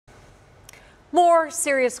More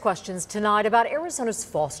serious questions tonight about Arizona's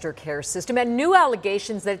foster care system and new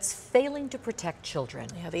allegations that it's failing to protect children.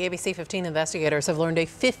 Yeah, the ABC 15 investigators have learned a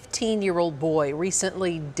 15-year-old boy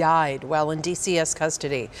recently died while in DCS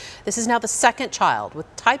custody. This is now the second child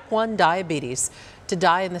with type 1 diabetes to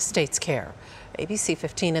die in the state's care. ABC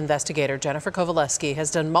 15 investigator Jennifer Kovaleski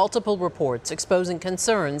has done multiple reports exposing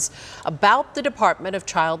concerns about the Department of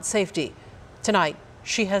Child Safety. Tonight,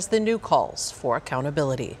 she has the new calls for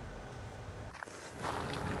accountability.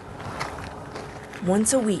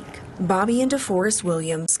 Once a week, Bobbie and DeForest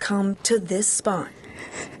Williams come to this spot.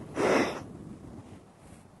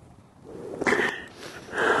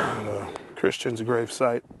 Christian's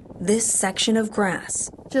gravesite. This section of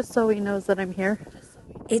grass. Just so he knows that I'm here.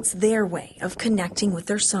 It's their way of connecting with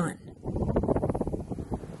their son.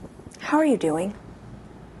 How are you doing?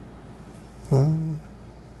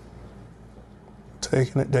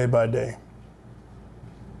 Taking it day by day.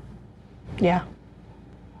 Yeah.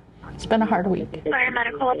 It's been a hard week. Fire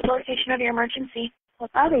medical location of your emergency.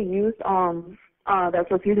 I had a youth that's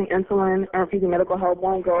refusing insulin and refusing medical help,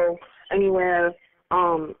 won't go anywhere.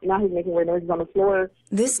 Now he's making weird noises on the floor.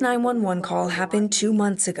 This 911 call happened 2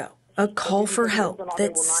 months ago. A call for help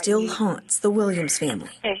that still haunts the Williams family.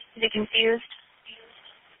 Okay, is he confused?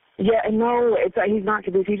 Yeah, no, he's not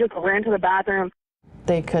confused. He just ran to the bathroom.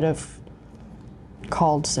 They could have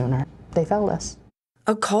called sooner. They failed us.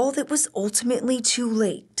 A call that was ultimately too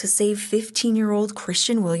late to save 15-year-old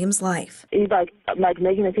Christian Williams' life. He's like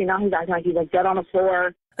making a scene. Now he's acting like he's dead on the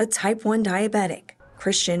floor. A type 1 diabetic.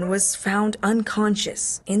 Christian was found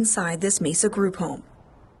unconscious inside this Mesa group home.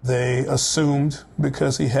 They assumed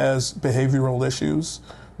because he has behavioral issues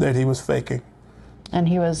that he was faking. And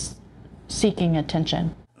he was seeking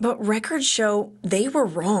attention. But records show they were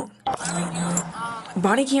wrong.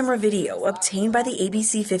 Body camera video obtained by the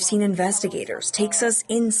ABC 15 investigators takes us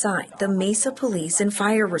inside the Mesa Police and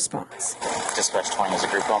Fire Response. Dispatch 20 is a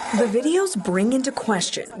group home. The videos bring into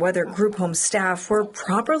question whether group home staff were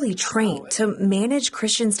properly trained to manage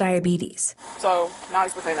Christian's diabetes. So now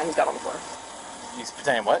he's pretending that he's dead on the floor. He's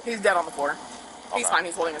pretending what? He's dead on the floor. Okay. He's fine.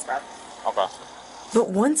 He's holding his breath. Okay. But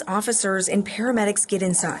once officers and paramedics get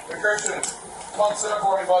inside,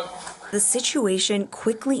 the situation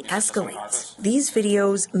quickly escalates. These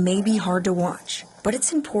videos may be hard to watch, but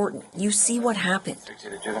it's important you see what happened.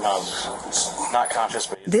 Not conscious,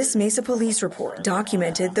 but This Mesa police report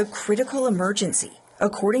documented the critical emergency.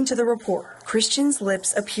 According to the report, Christian's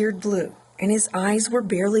lips appeared blue and his eyes were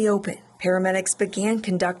barely open. Paramedics began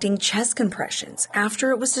conducting chest compressions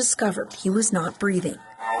after it was discovered he was not breathing.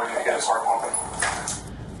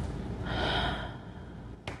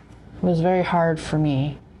 It was very hard for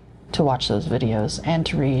me to watch those videos and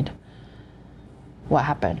to read what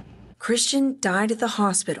happened. Christian died at the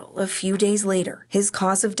hospital a few days later. His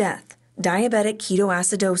cause of death, diabetic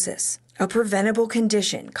ketoacidosis, a preventable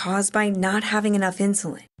condition caused by not having enough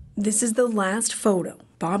insulin. This is the last photo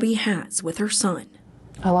Bobbie has with her son.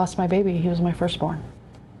 I lost my baby. He was my firstborn.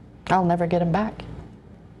 I'll never get him back.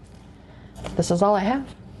 This is all I have.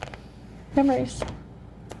 Memories.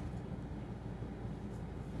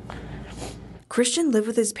 Christian lived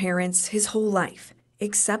with his parents his whole life,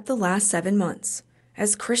 except the last 7 months.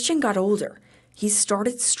 As Christian got older, he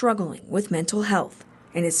started struggling with mental health,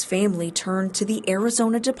 and his family turned to the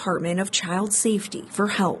Arizona Department of Child Safety for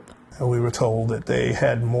help. We were told that they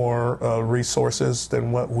had more resources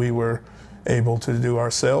than what we were able to do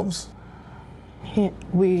ourselves.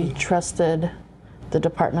 We trusted the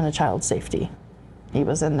Department of Child Safety. He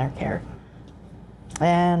was in their care.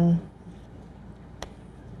 And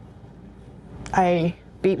I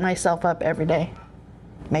beat myself up every day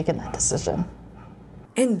making that decision.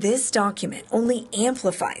 And this document only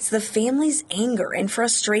amplifies the family's anger and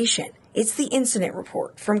frustration. It's the incident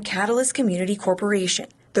report from Catalyst Community Corporation,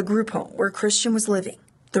 the group home where Christian was living.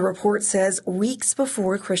 The report says weeks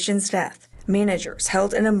before Christian's death, managers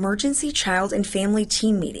held an emergency child and family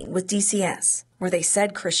team meeting with DCS, where they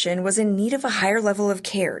said Christian was in need of a higher level of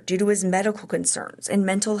care due to his medical concerns and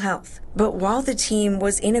mental health. But while the team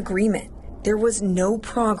was in agreement, there was no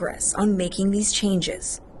progress on making these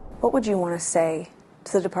changes. What would you want to say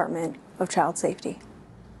to the Department of Child Safety?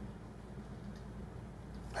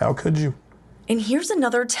 How could you? And here's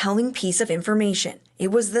another telling piece of information.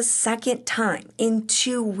 It was the second time in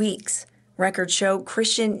 2 weeks. Records show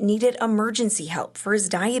Christian needed emergency help for his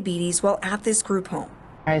diabetes while at this group home.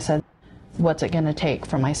 I said, what's it going to take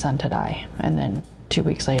for my son to die? And then 2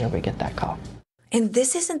 weeks later, we get that call. And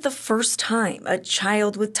this isn't the first time a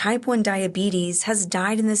child with type 1 diabetes has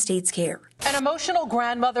died in the state's care. An emotional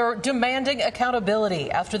grandmother demanding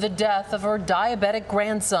accountability after the death of her diabetic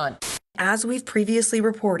grandson. As we've previously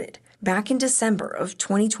reported, Back in December of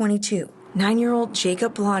 2022, 9-year-old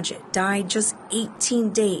Jacob Blodgett died just 18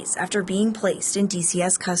 days after being placed in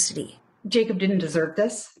DCS custody. Jacob didn't deserve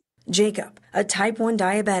this. Jacob, a type 1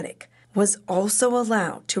 diabetic, was also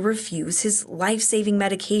allowed to refuse his life-saving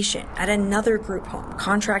medication at another group home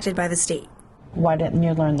contracted by the state. Why didn't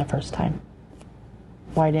you learn the first time?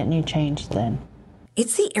 Why didn't you change then?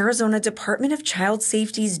 It's the Arizona Department of Child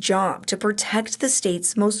Safety's job to protect the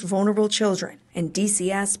state's most vulnerable children, and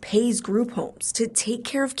DCS pays group homes to take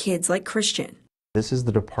care of kids like Christian. This is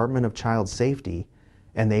the Department of Child Safety,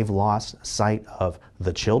 and they've lost sight of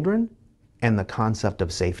the children and the concept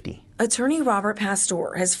of safety. Attorney Robert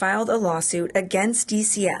Pastor has filed a lawsuit against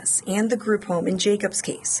DCS and the group home in Jacob's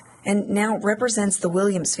case, and now represents the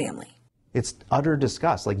Williams family. It's utter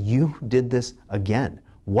disgust. Like, you did this again.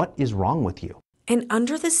 What is wrong with you? And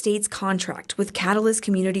under the state's contract with Catalyst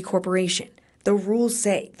Community Corporation, the rules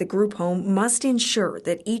say the group home must ensure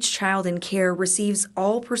that each child in care receives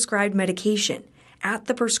all prescribed medication at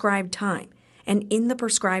the prescribed time and in the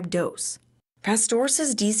prescribed dose. Pastor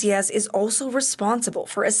says DCS is also responsible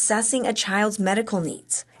for assessing a child's medical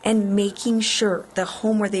needs and making sure the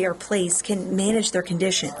home where they are placed can manage their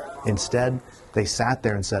condition. Instead, they sat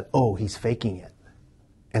there and said, oh, he's faking it.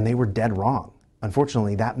 And they were dead wrong.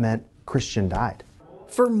 Unfortunately, that meant Christian died.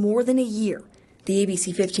 For more than a year, the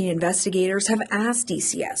ABC 15 investigators have asked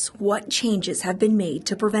DCS what changes have been made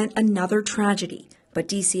to prevent another tragedy, but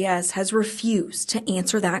DCS has refused to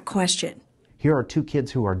answer that question. Here are 2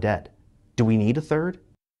 kids who are dead. Do we need a third?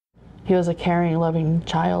 He was a caring, loving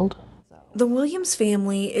child. The Williams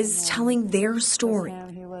family is telling their story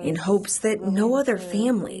in hopes that no other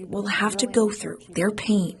family will have to go through their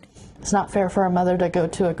pain. It's not fair for a mother to go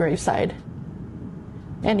to a graveside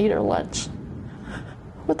and eat her lunch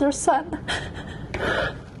with their son.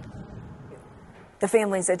 The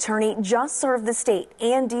family's attorney just served the state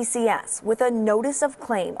and DCS with a notice of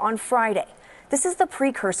claim on Friday. This is the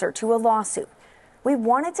precursor to a lawsuit. We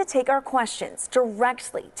wanted to take our questions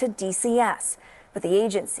directly to DCS, but the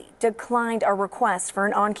agency declined our request for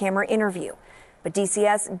an on-camera interview. But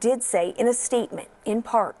DCS did say in a statement, in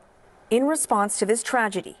part, in response to this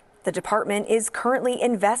tragedy, the department is currently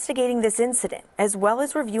investigating this incident, as well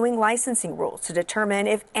as reviewing licensing rules to determine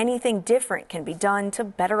if anything different can be done to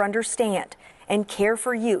better understand and care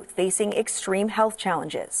for youth facing extreme health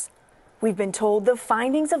challenges. We've been told the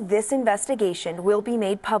findings of this investigation will be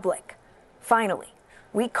made public. Finally,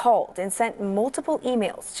 we called and sent multiple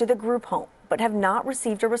emails to the group home, but have not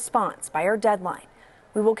received a response by our deadline.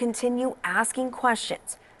 We will continue asking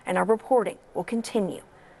questions, and our reporting will continue.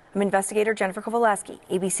 I'm investigator Jennifer Kowaleski,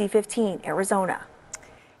 ABC 15, Arizona.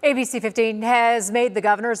 ABC 15 has made the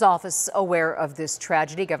governor's office aware of this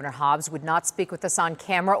tragedy. Governor Hobbs would not speak with us on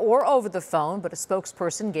camera or over the phone, but a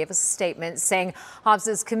spokesperson gave us a statement saying Hobbs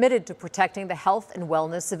is committed to protecting the health and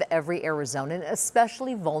wellness of every Arizonan,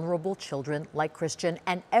 especially vulnerable children like Christian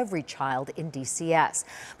and every child in DCS.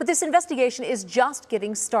 But this investigation is just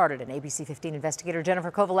getting started, and ABC 15 investigator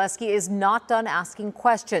Jennifer Kowaleski is not done asking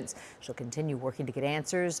questions. She'll continue working to get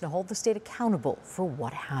answers and hold the state accountable for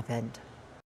what happened.